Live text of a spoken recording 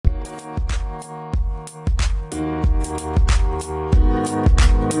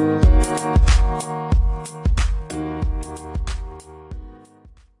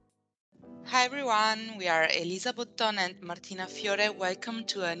everyone. We are Elisa Botton and Martina Fiore. Welcome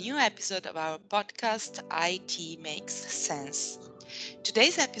to a new episode of our podcast, IT Makes Sense.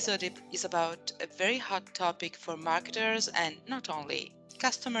 Today's episode is about a very hot topic for marketers and not only,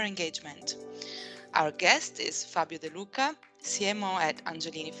 customer engagement. Our guest is Fabio De Luca, CMO at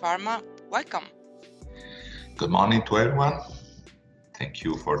Angelini Pharma. Welcome. Good morning to everyone. Thank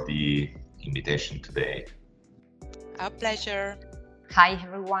you for the invitation today. Our pleasure. Hi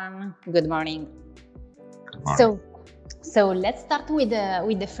everyone. Good morning. Good morning. So let's start with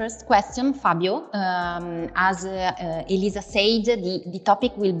the first question, Fabio. As Elisa said, the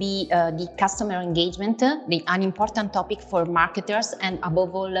topic will be the customer engagement, an important topic for marketers and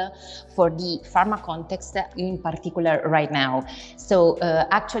above all for the pharma context in particular right now. So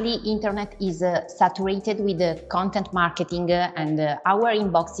actually, internet is saturated with content marketing and our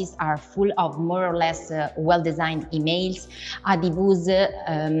inboxes are full of more or less well-designed emails, adibus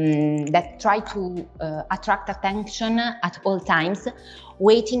that try to attract attention at all times,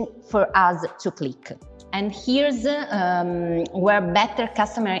 waiting for us to click. And here's where better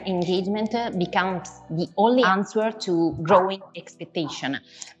customer engagement becomes the only answer to growing expectation.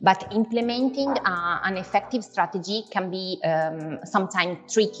 But implementing an effective strategy can be sometimes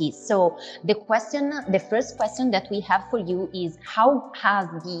tricky. So the first question that we have for you is, how has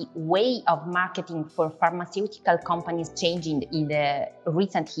the way of marketing for pharmaceutical companies changed in the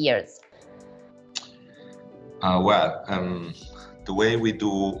recent years? The way we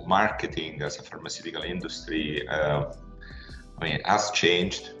do marketing as a pharmaceutical industry, has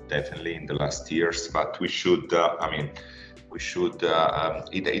changed definitely in the last years. But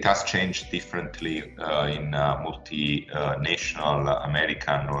it has changed differently in multinational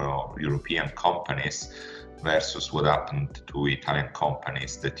American or European companies versus what happened to Italian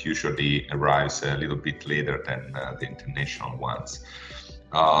companies that usually arrives a little bit later than the international ones.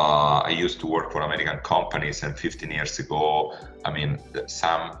 I used to work for American companies, and 15 years ago,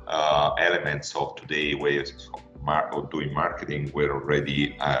 some elements of today's ways of doing marketing were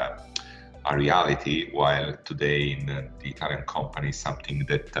already a reality, while today in the Italian companies, something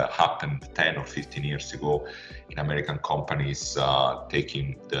that happened 10 or 15 years ago in American companies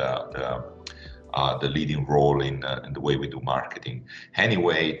taking the leading role in the way we do marketing.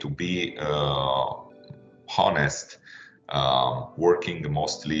 Anyway, to be honest, working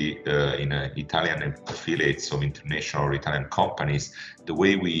mostly in Italian affiliates of international or Italian companies, the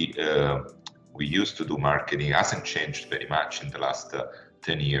way we used to do marketing hasn't changed very much in the last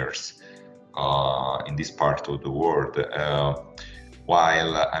 10 years in this part of the world.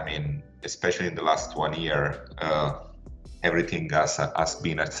 Especially in the last 1 year, everything has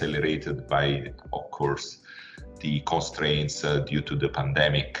been accelerated by, of course, the constraints due to the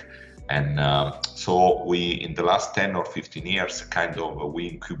pandemic. And so we, in the last 10 or 15 years, we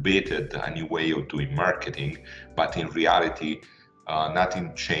incubated a new way of doing marketing, but in reality,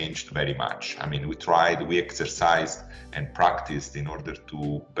 nothing changed very much. We exercised and practiced in order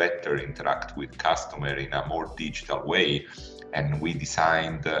to better interact with customer in a more digital way. And we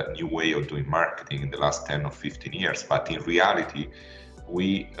designed a new way of doing marketing in the last 10 or 15 years. But in reality,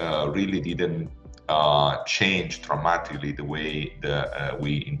 we really didn't change dramatically the way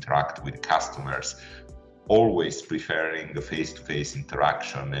we interact with customers, always preferring the face-to-face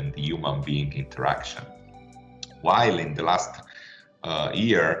interaction and the human being interaction. While in the last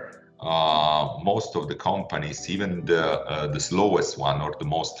year, most of the companies, even the slowest one or the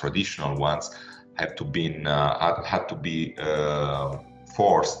most traditional ones, had to be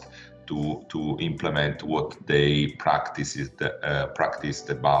forced to implement what they practiced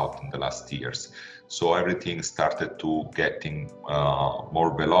about in the last years. So everything started to getting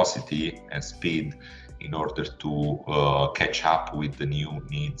more velocity and speed in order to catch up with the new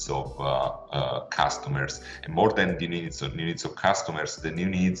needs of customers, and more than the needs of customers, the new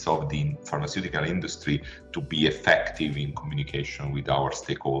needs of the pharmaceutical industry to be effective in communication with our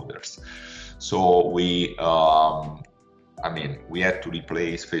stakeholders. So we had to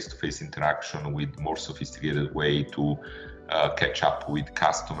replace face-to-face interaction with more sophisticated way to catch up with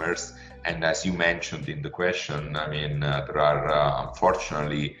customers. And as you mentioned in the question, there are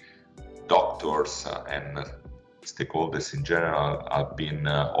unfortunately doctors and stakeholders in general have been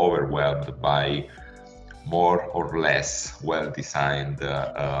overwhelmed by more or less well-designed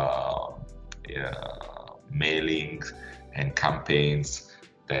mailings and campaigns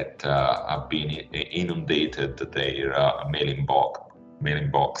that have been inundated their mailing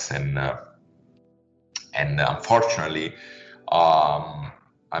box, and unfortunately,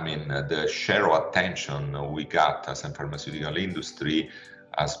 the share of attention we got as a pharmaceutical industry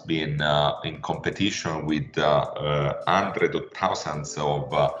has been in competition with hundreds of thousands of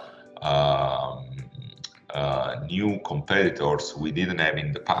new competitors we didn't have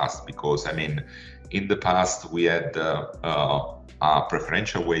in the past, because I mean, in the past we had a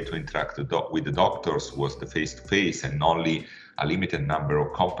preferential way to interact with the doctors was the face-to-face, and only a limited number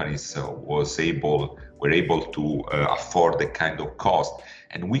of companies were able to afford the kind of cost.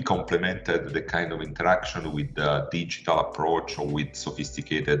 And we complemented the kind of interaction with the digital approach or with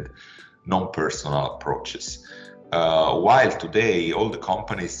sophisticated non-personal approaches. While today all the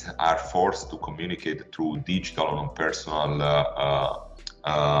companies are forced to communicate through digital or non-personal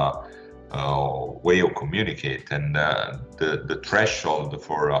way of communicate, and the threshold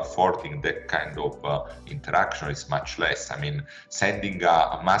for affording that kind of interaction is much less. I mean, sending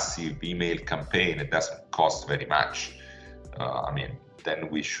a massive email campaign, it doesn't cost very much. I mean, then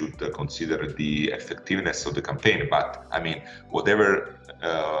we should consider the effectiveness of the campaign. But I mean, whatever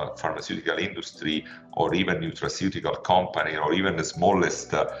pharmaceutical industry or even nutraceutical company or even the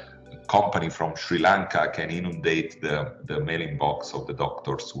smallest company from Sri Lanka can inundate the mailing box of the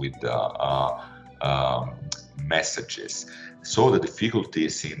doctors with messages. So the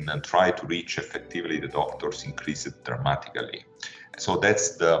difficulties in trying to reach effectively the doctors increased dramatically. So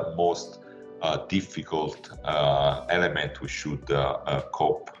that's the most difficult element we should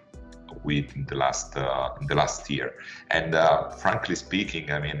cope with in the last year. And frankly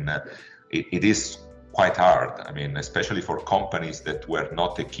speaking, I mean, it is quite hard. I mean, especially for companies that were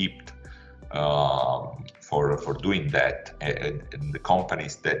not equipped for doing that, and the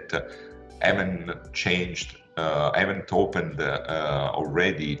companies that haven't opened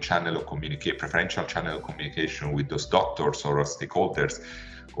already preferential channel of communication with those doctors or stakeholders,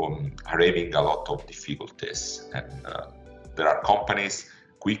 are having a lot of difficulties. And there are companies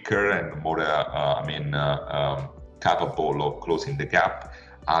quicker and more capable of closing the gap,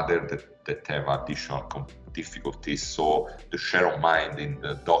 other that have additional difficulties. So the share of mind in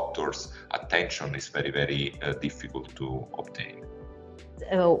the doctor's attention is very, very difficult to obtain.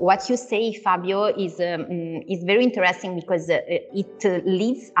 What you say, Fabio, is very interesting, because it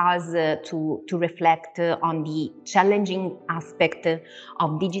leads us to reflect on the challenging aspect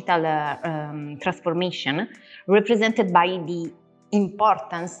of digital transformation, represented by the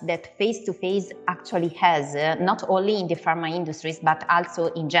importance that face-to-face actually has, not only in the pharma industries, but also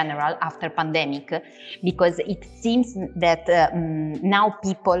in general after pandemic, because it seems that now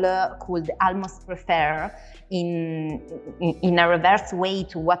people could almost prefer in a reverse way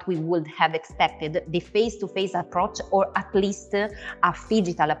to what we would have expected, the face-to-face approach, or at least a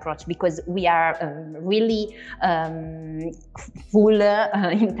phygital approach, because we are really full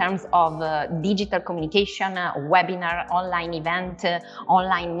in terms of digital communication, webinar, online event,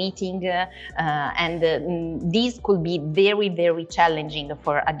 online meeting, and these could be very, very challenging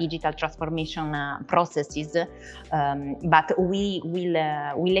for a digital transformation processes. But we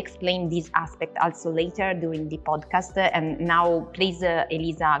will explain this aspect also later during the podcast. And now, please,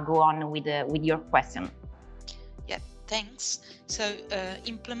 Elisa, go on with your question. Yeah, thanks. So,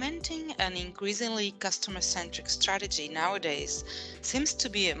 implementing an increasingly customer-centric strategy nowadays seems to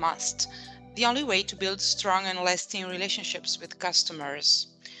be a must. The only way to build strong and lasting relationships with customers.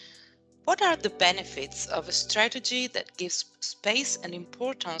 What are the benefits of a strategy that gives space and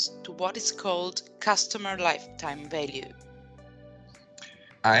importance to what is called customer lifetime value?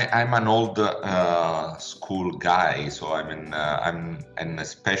 I'm an old school guy, so I'm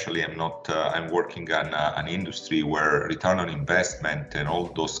working on an industry where return on investment and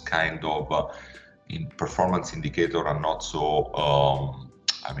all those kind of performance indicators are not so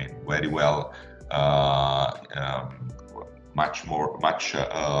very well, much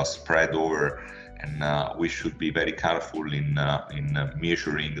spread over, and we should be very careful in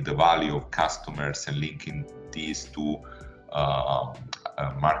measuring the value of customers and linking these to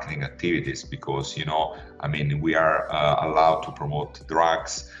marketing activities, because we are allowed to promote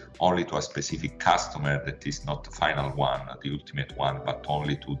drugs only to a specific customer that is not the final one, the ultimate one, but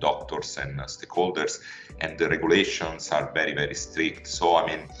only to doctors and stakeholders, and the regulations are very, very strict. So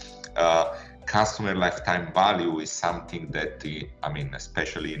customer lifetime value is something that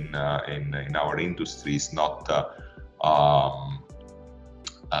especially in our industry is not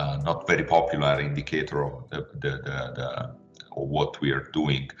very popular indicator of the what we are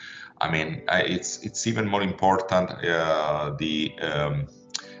doing. It's even more important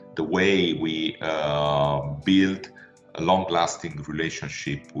the way we build a long-lasting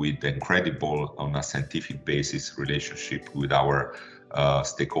relationship with incredible, on a scientific basis, relationship with our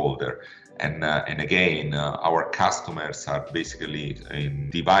stakeholder. And again, our customers are basically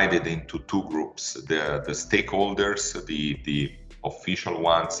divided into two groups: the stakeholders, the official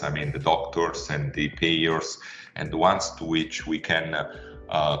ones, the doctors and the payers, and the ones to which we can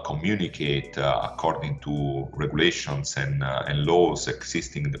communicate according to regulations and laws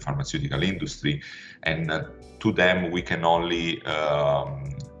existing in the pharmaceutical industry, and to them we can only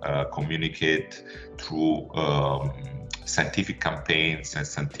communicate through scientific campaigns and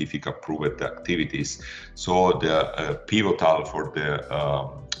scientific approved activities. So the pivotal for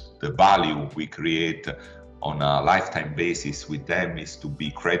the value we create on a lifetime basis with them is to be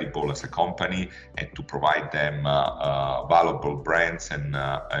credible as a company and to provide them valuable brands and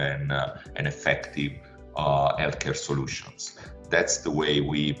effective healthcare solutions. That's the way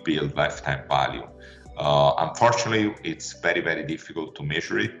we build lifetime value. Unfortunately, it's very, very difficult to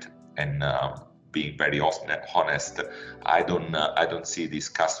measure it, and being very honest, I don't see this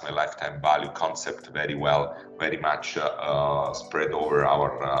customer lifetime value concept very much spread over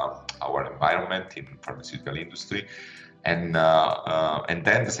our environment in pharmaceutical industry. And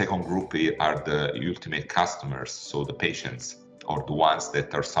then the second group are the ultimate customers, so the patients or the ones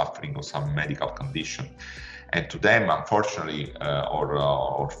that are suffering of some medical condition. And to them, unfortunately,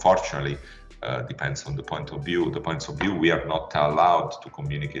 or fortunately, depends on the point of view. The points of view, we are not allowed to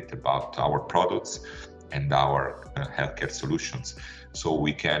communicate about our products and our healthcare solutions. So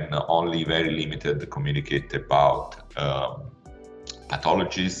we can only very limited communicate about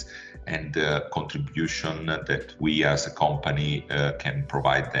pathologies and the contribution that we as a company can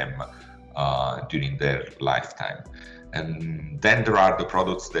provide them during their lifetime. And then there are the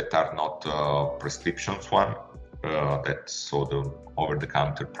products that are not prescriptions one, so the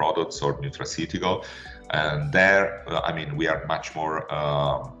over-the-counter products or nutraceutical, and there, we are much more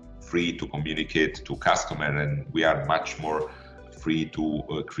free to communicate to customer, and we are much more free to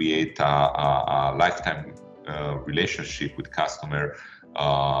create a lifetime relationship with customer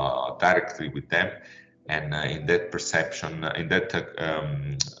directly with them. And in that perception, in that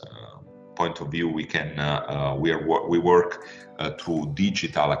point of view, we can we work through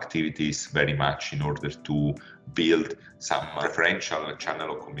digital activities very much in order to build some referential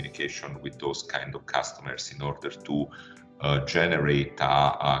channel of communication with those kind of customers in order to generate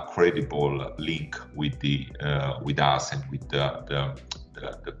a credible link with us and with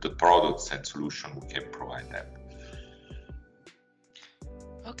the products and solution we can provide them.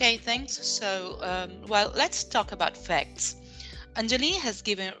 Okay, thanks. So, well, let's talk about facts. Angelini has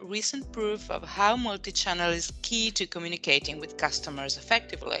given recent proof of how multi-channel is key to communicating with customers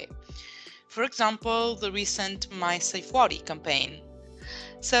effectively. For example, the recent My Sai-Fuori campaign.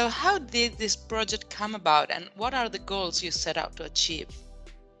 So how did this project come about, and what are the goals you set out to achieve?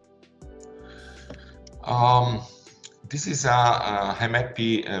 This is I'm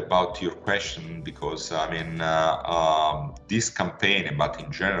happy about your question, because this campaign, but in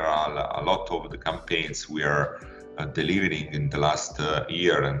general, a lot of the campaigns we are delivering in the last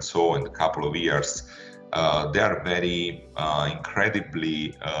year and so in a couple of years, they are very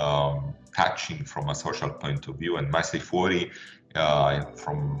incredibly touching from a social point of view. And My Sai-Fuori,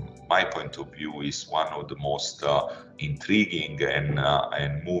 from my point of view, is one of the most intriguing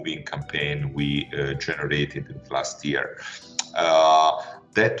and moving campaign we generated last year.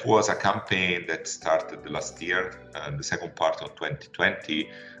 That was a campaign that started last year, the second part of 2020,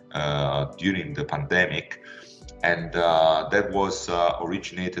 during the pandemic, and that was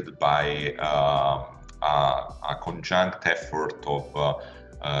originated by a conjunct effort of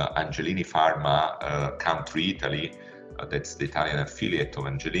Angelini Pharma, Country Italy, that's the Italian affiliate of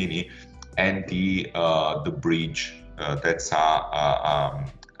Angelini, and the Bridge, that's an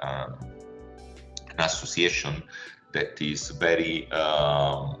association that is very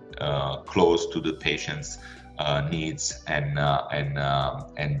close to the patient's needs and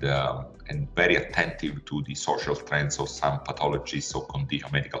very attentive to the social trends of some pathologies or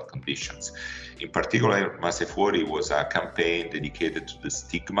medical conditions. In particular, My Sai-Fuori was a campaign dedicated to the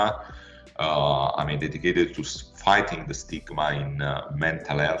stigma, dedicated to fighting the stigma in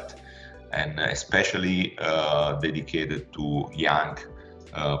mental health, and especially dedicated to young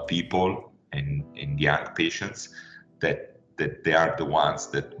people and young patients, that they are the ones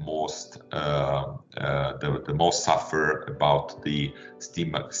that the most suffer about the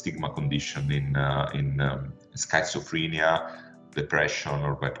stigma condition in schizophrenia, depression,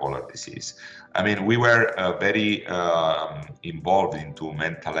 or bipolar disease. We were very involved into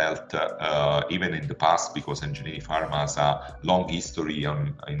mental health even in the past, because Angelini Pharma has a long history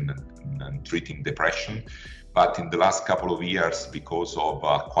in treating depression. But in the last couple of years, because of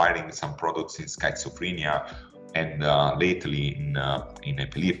acquiring some products in schizophrenia and lately in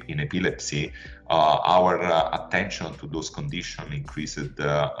epilepsy, our attention to those conditions increased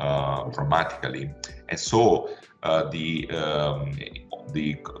dramatically. And so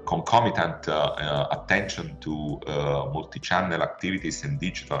the concomitant attention to multi-channel activities and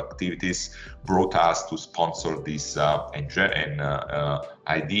digital activities brought us to sponsor this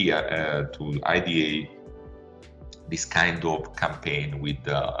idea to ideate this kind of campaign with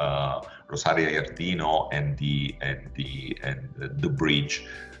Rosaria Iardino and the Bridge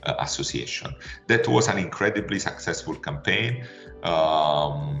Association. That was an incredibly successful campaign.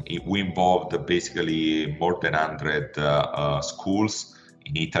 We involved basically more than 100 schools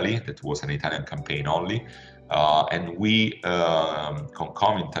in Italy. That was an Italian campaign only. And we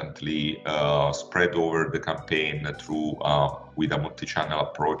concomitantly spread over the campaign through with a multi-channel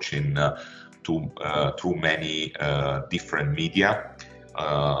approach through many different media,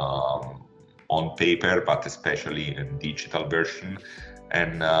 on paper, but especially in digital version.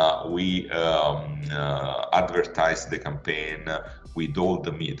 And we advertised the campaign with all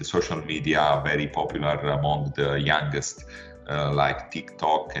the social media very popular among the youngest, like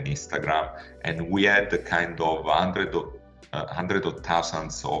TikTok and Instagram. And we had the kind of hundreds of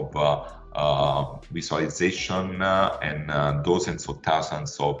thousands of visualization and dozens of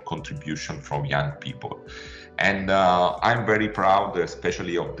thousands of contribution from young people. And I'm very proud,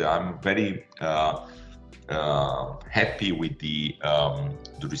 especially I'm very happy with the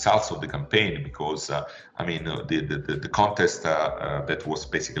results of the campaign, because the contest that was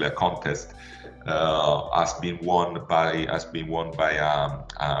basically a contest has been won by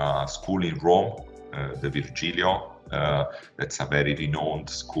a school in Rome, the Virgilio. That's a very renowned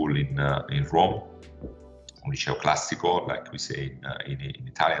school in Rome, Liceo Classico, like we say in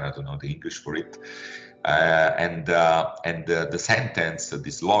Italian. I don't know the English for it. And the sentence,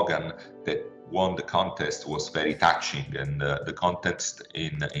 the slogan that won the contest was very touching, and the context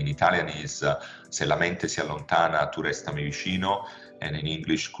in Italian is "Se la mente si allontana, tu restami vicino," and in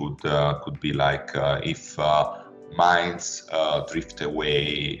English could be like "If minds drift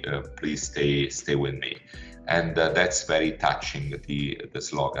away, please stay with me." And that's very touching, the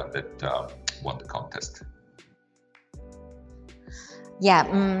slogan that won the contest. Yeah,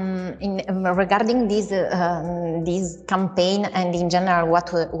 regarding this campaign, and in general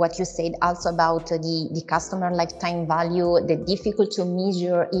what you said also about the customer lifetime value, the difficult to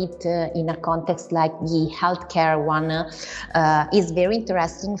measure it in a context like the healthcare one is very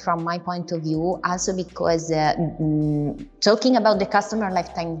interesting from my point of view, also because talking about the customer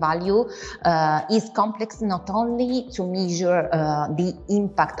lifetime value is complex, not only to measure the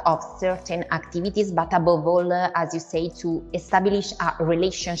impact of certain activities, but above all, as you say, to establish a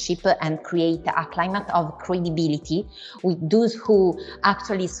relationship and create a climate of credibility with those who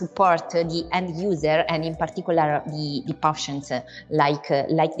actually support the end user, and in particular the patients, like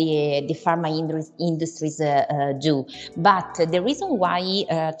the pharma industries do. But the reason why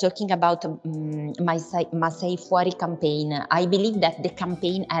talking about Ma Sei Fuori campaign, I believe that the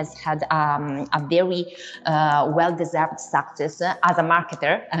campaign has had a very well-deserved success as a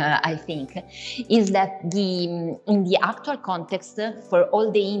marketer, I think, is that in the actual context for all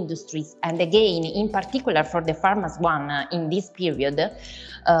the industries, and again, in particular for the pharma's one in this period,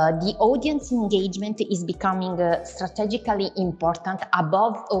 the audience engagement is becoming strategically important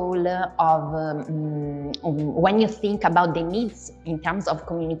above all of when you think about the needs in terms of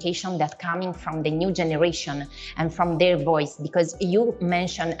communication that coming from the new generation and from their voice, because you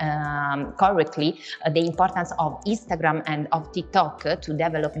mentioned correctly the importance of Instagram and of TikTok to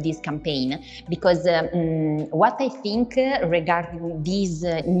develop this campaign, because what I think regarding this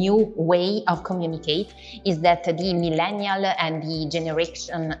new way of communicate is that the millennial and the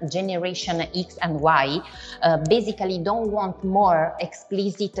generation X and Y basically don't want more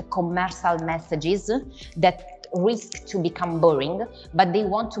explicit commercial messages that risk to become boring, but they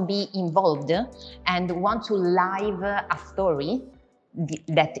want to be involved and want to live a story.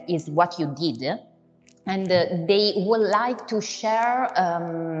 That is what you did. And they would like to share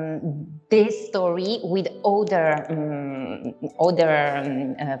this story with other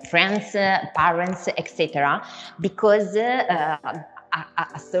friends, parents, etc. Because a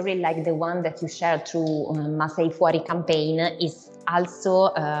story like the one that you shared through Ma Sei Fuori campaign is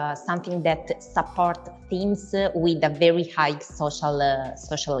also something that supports themes with a very high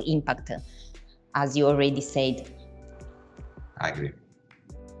social impact, as you already said. I agree.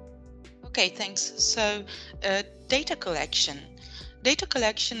 Okay, thanks. So, data collection. Data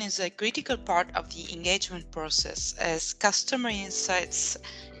collection is a critical part of the engagement process, as customer insights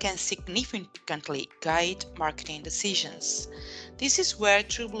can significantly guide marketing decisions. This is where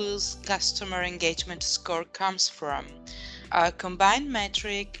TrueBlue's customer engagement score comes from, a combined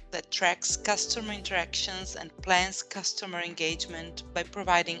metric that tracks customer interactions and plans customer engagement by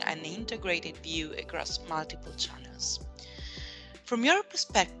providing an integrated view across multiple channels. From your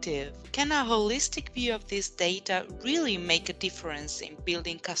perspective, can a holistic view of this data really make a difference in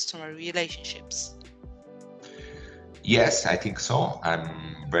building customer relationships? Yes, I think so.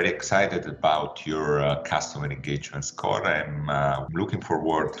 I'm very excited about your customer engagement score. I'm looking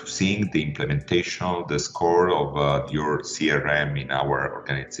forward to seeing the implementation of the score of your CRM in our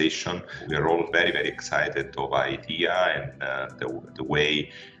organization. We are all very, very excited of idea and the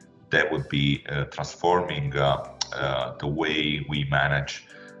way that would be transforming the way we manage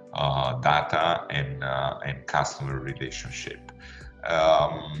data and customer relationship.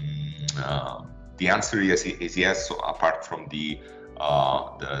 The answer is yes. So apart from the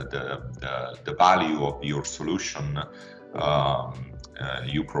value of your solution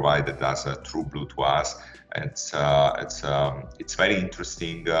you provided as a TrueBlue to us, it's very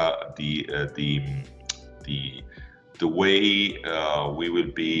interesting the way we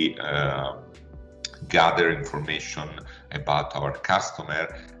will be gather information about our customer,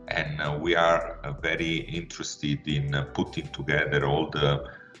 and we are very interested in putting together all the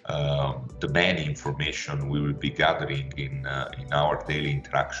many information we will be gathering in our daily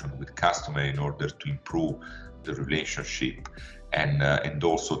interaction with customer in order to improve the relationship and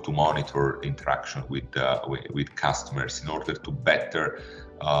also to monitor the interaction with customers in order to better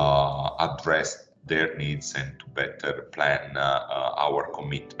address their needs and to better plan our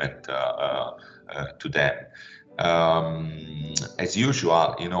commitment to them. As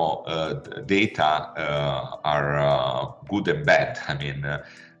usual, data are good and bad. I mean,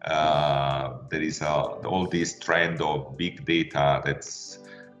 there is all this trend of big data that's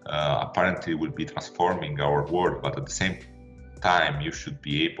apparently will be transforming our world, but at the same time, you should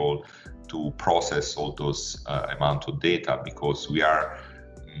be able to process all those amount of data, because we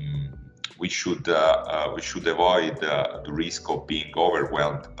should avoid the risk of being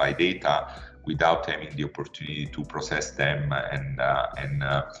overwhelmed by data without having the opportunity to process them and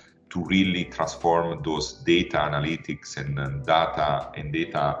to really transform those data analytics and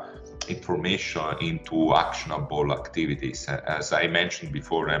data information into actionable activities. As I mentioned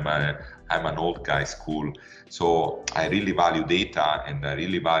before, I'm an old guy school, so I really value data and I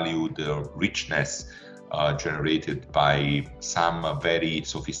really value the richness generated by some very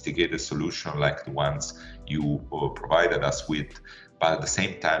sophisticated solution like the ones you provided us with. But at the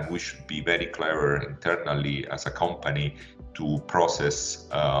same time, we should be very clever internally as a company to process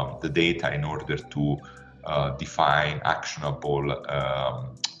the data in order to define actionable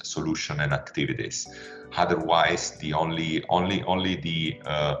solution and activities. Otherwise, the only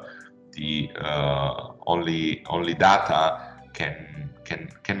data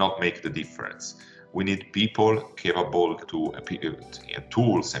cannot make the difference. We need people capable to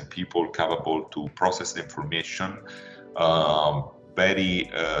tools and people capable to process the information, very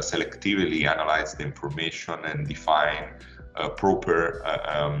selectively analyze the information and define a proper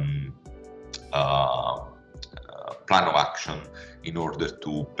plan of action in order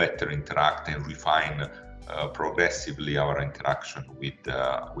to better interact and refine progressively our interaction with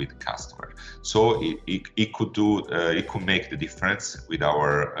customer. So it could make the difference with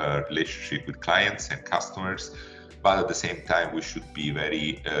our relationship with clients and customers, but at the same time we should be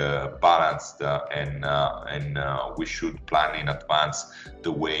very balanced and we should plan in advance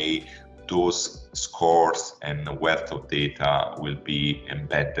the way those scores and wealth of data will be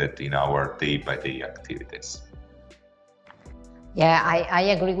embedded in our day-by-day activities. Yeah, I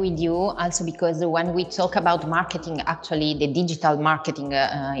agree with you also, because when we talk about marketing, actually the digital marketing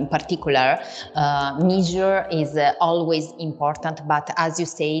in particular, measure is always important. But as you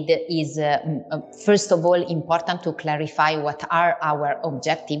said, is first of all important to clarify what are our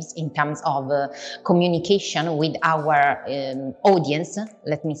objectives in terms of communication with our audience,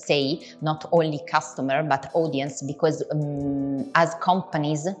 let me say, not only customer, but audience, because as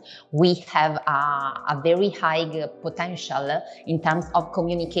companies, we have a very high potential in terms of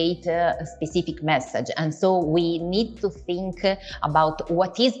communicate a specific message. And so we need to think about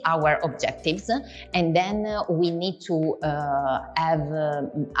what is our objectives, and then we need to have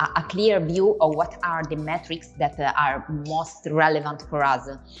a clear view of what are the metrics that are most relevant for us.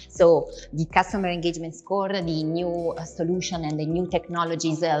 So the customer engagement score, the new solution and the new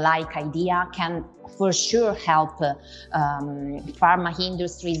technologies like IDEA can for sure help pharma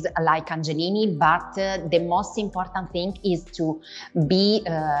industries like Angelini, but the most important thing is to be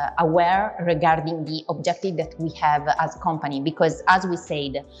aware regarding the objective that we have as a company, because as we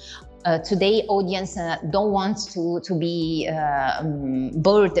said, today audience don't want to be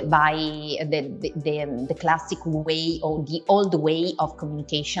bored by the classic way or the old way of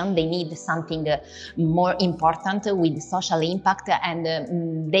communication. They need something more important with social impact,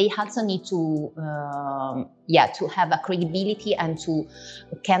 and they also need to have a credibility and to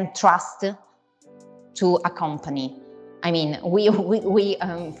can trust to a company. I mean, we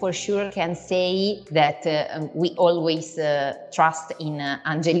for sure can say that we always trust in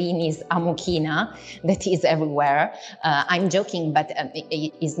Angelini's Amochina that is everywhere. I'm joking, but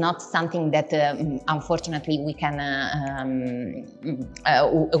it is not something that unfortunately we can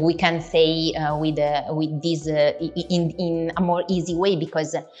say with this in a more easy way,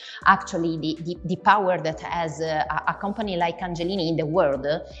 because actually the power that has a company like Angelini in the world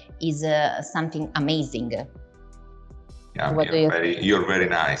is something amazing. Yeah, you're very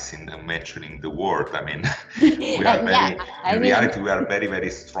nice in mentioning the word. I mean, we are very, in reality, we are very, very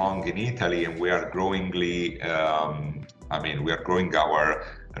strong in Italy, and we are growingly, we are growing our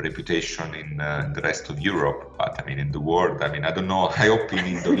reputation in the rest of Europe. But I mean, in the world, I mean, I don't know, I hope in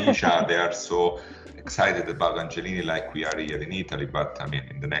Indonesia they are so excited about Angelini like we are here in Italy. But I mean,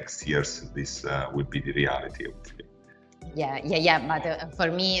 in the next years, this will be the reality, hopefully. Yeah. But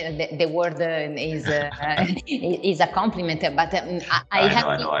for me, the word is a compliment. But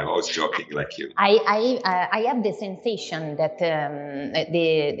I know. I was joking like you. I have the sensation that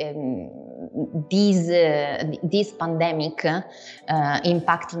this pandemic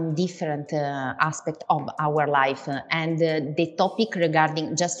impacting different aspects of our life, and the topic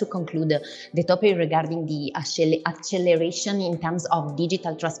regarding, just to conclude, the topic regarding the acceleration in terms of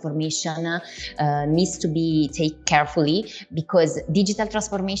digital transformation needs to be taken carefully, because digital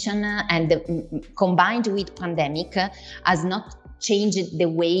transformation and combined with pandemic has not changed the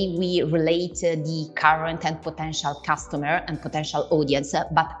way we relate the current and potential customer and potential audience,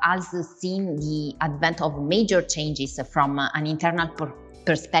 but also seen the advent of major changes from an internal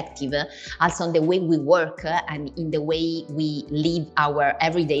perspective, also on the way we work and in the way we live our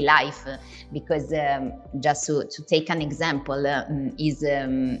everyday life. Because just to take an example, I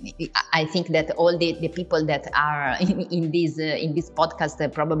think that all the people that are in this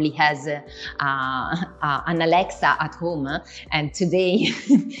podcast probably has an Alexa at home, and today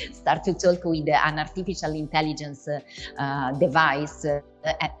start to talk with an artificial intelligence device.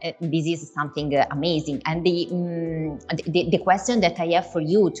 This is something amazing. And the question that I have for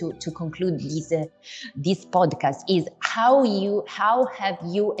you to conclude this podcast is how have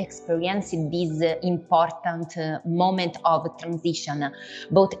you experienced this important moment of transition,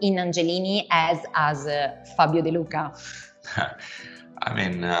 both in Angelini as Fabio De Luca? I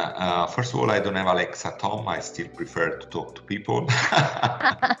mean, first of all, I don't have Alexa Tom. I still prefer to talk to people.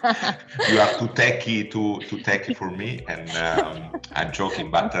 You are too techy for me, and I'm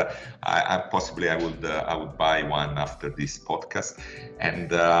joking. But I would buy one after this podcast. And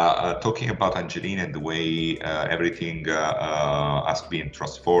talking about Angelini and the way everything has been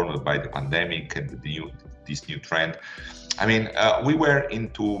transformed by the pandemic and this new trend. I mean, we were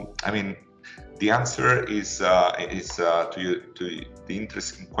into. I mean, the answer is to the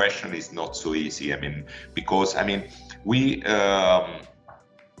interesting question is not so easy. I mean, because we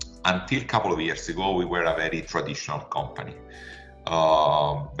until a couple of years ago we were a very traditional company,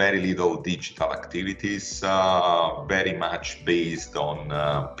 very little digital activities, very much based on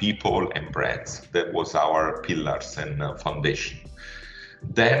people and brands. That was our pillars and foundation.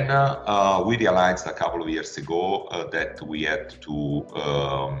 Then we realized a couple of years ago that we had to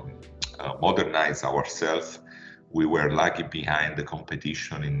modernize ourselves. We were lagging behind the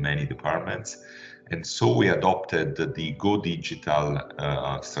competition in many departments, and so we adopted the Go Digital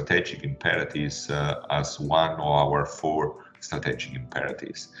strategic imperatives as one of our 4 strategic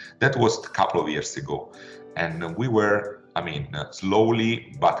imperatives. That was a couple of years ago, and we were,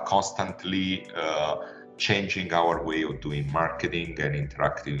 slowly but constantly changing our way of doing marketing and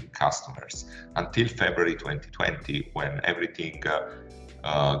interacting with customers until February 2020, when everything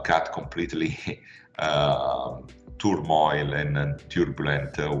got completely turmoil and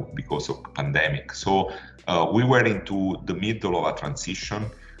turbulent because of the pandemic. So we were into the middle of a transition,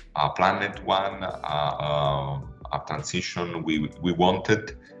 a planned one, a transition we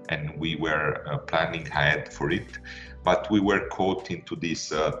wanted, and we were planning ahead for it. But we were caught into this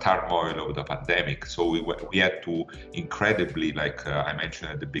turmoil of the pandemic. So we had to incredibly, like I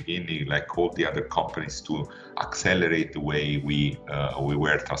mentioned at the beginning, like all the other companies, to accelerate the way we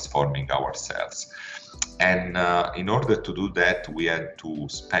were transforming ourselves. And in order to do that, we had to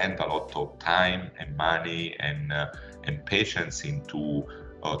spend a lot of time and money and patience into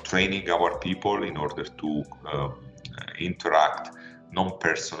training our people in order to interact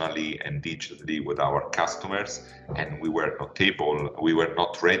non-personally and digitally with our customers, and we were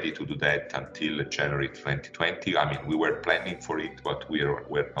not ready to do that until January 2020. I mean, we were planning for it, but we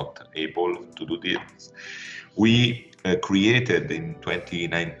were not able to do this. We created in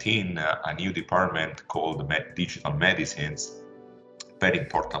 2019 a new department called Digital Medicines, very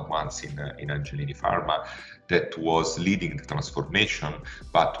important ones in Angelini Pharma, that was leading the transformation,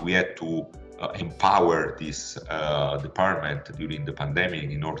 but we had to empower this department during the pandemic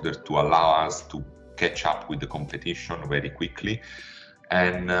in order to allow us to catch up with the competition very quickly.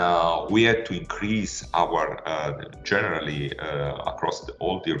 And we had to increase our, generally across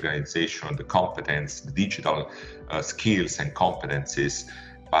all the organization, the competence, the digital skills and competencies,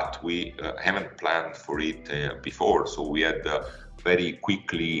 but we haven't planned for it before. So we had very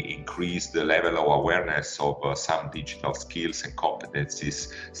quickly increased the level of awareness of some digital skills and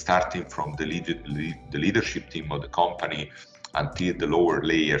competencies, starting from the leadership team of the company until the lower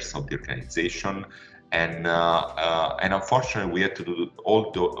layers of the organization. And unfortunately, we had to do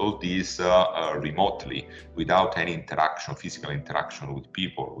all these remotely, without any interaction, physical interaction with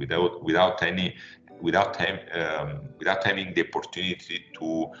people, without having the opportunity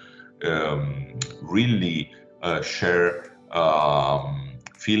to really share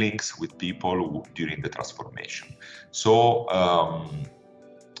feelings with people during the transformation. So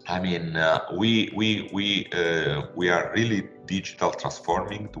I mean, we are really digital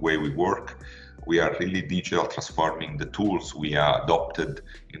transforming the way we work. We are really digital transforming the tools we adopted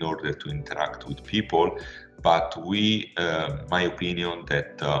in order to interact with people. But my opinion,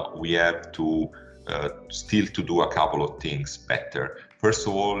 that we have to still to do a couple of things better. First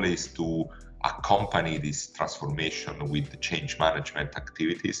of all, is to accompany this transformation with the change management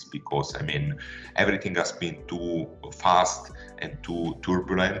activities, because I mean, everything has been too fast and too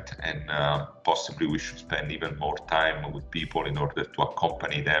turbulent, and possibly we should spend even more time with people in order to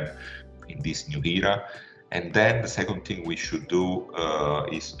accompany them in this new era. And then the second thing we should do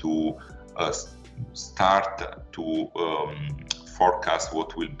is to start to forecast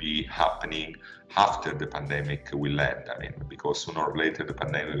what will be happening after the pandemic will end. I mean, because sooner or later the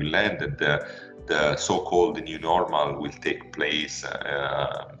pandemic will end, and the so-called new normal will take place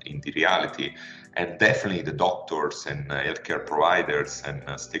in the reality. And definitely the doctors and healthcare providers and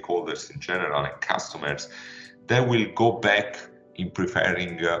stakeholders in general and customers, they will go back in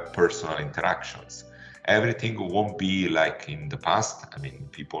preferring personal interactions. Everything won't be like in the past. I mean,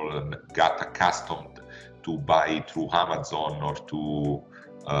 people got accustomed to buy through Amazon or to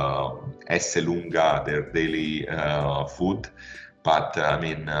Esselunga their daily food. But I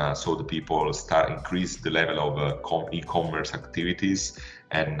mean, so the people increase the level of e-commerce activities,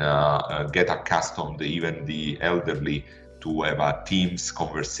 and get accustomed, even the elderly, to have a Teams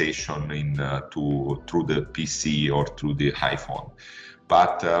conversation through the PC or through the iPhone.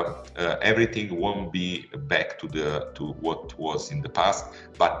 But everything won't be back to what was in the past.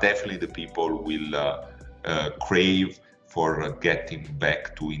 But definitely the people will crave for getting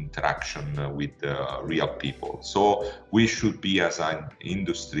back to interaction with real people. So we should be, as an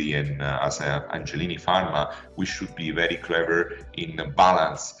industry and as Angelini Pharma, we should be very clever in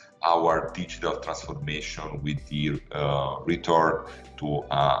balance our digital transformation with the return to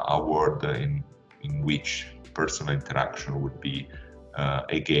a world in which personal interaction would be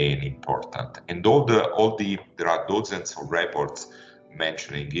again important. And there are dozens of reports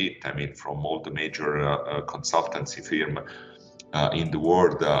mentioning it. I mean, from all the major consultancy firm in the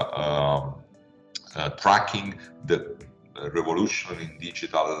world, tracking the revolution in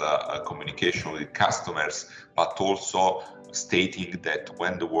digital communication with customers, but also stating that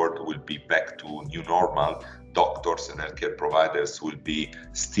when the world will be back to new normal, doctors and healthcare providers will be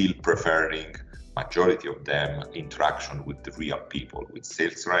still preferring, majority of them, interaction with the real people, with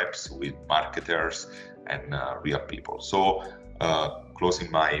sales reps, with marketers, and real people. So closing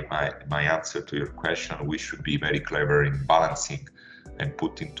my answer to your question, we should be very clever in balancing and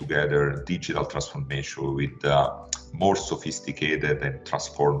putting together digital transformation with more sophisticated and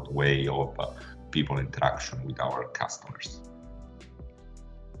transformed way of people interaction with our customers.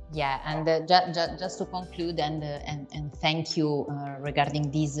 Yeah, and just to conclude and thank you regarding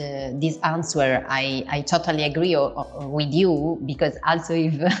this answer. I totally agree with you, because also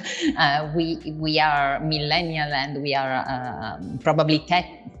if we are millennial and we are probably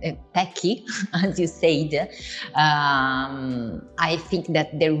techie, as you said, I think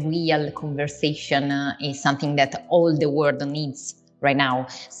that the real conversation is something that all the world needs right now.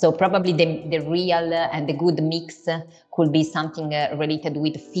 So probably the real and the good mix could be something related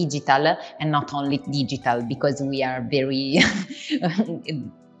with phygital and not only digital, because we are very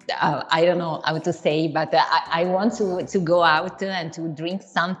I don't know how to say, but I want to go out and to drink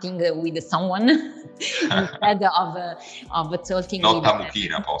something with someone instead of talking. Not with a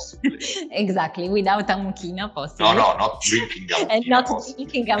mucchina, possibly. Exactly, without a mucchina, possibly. No, not drinking a mucchina. And not possibly.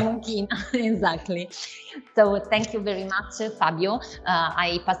 drinking a mucchina, exactly. So thank you very much, Fabio.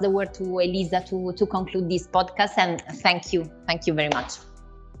 I pass the word to Elisa to conclude this podcast, and thank you very much.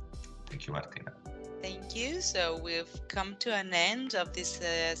 Thank you, Martina. Thank you. So we've come to an end of this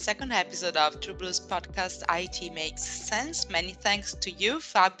second episode of True Blues podcast, IT Makes Sense. Many thanks to you,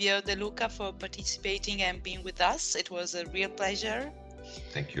 Fabio De Luca, for participating and being with us. It was a real pleasure.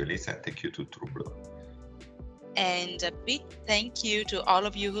 Thank you, Elisa, and thank you to True Blue. And a big thank you to all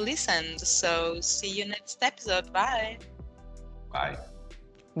of you who listened. So see you next episode. Bye. Bye.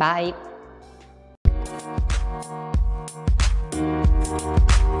 Bye.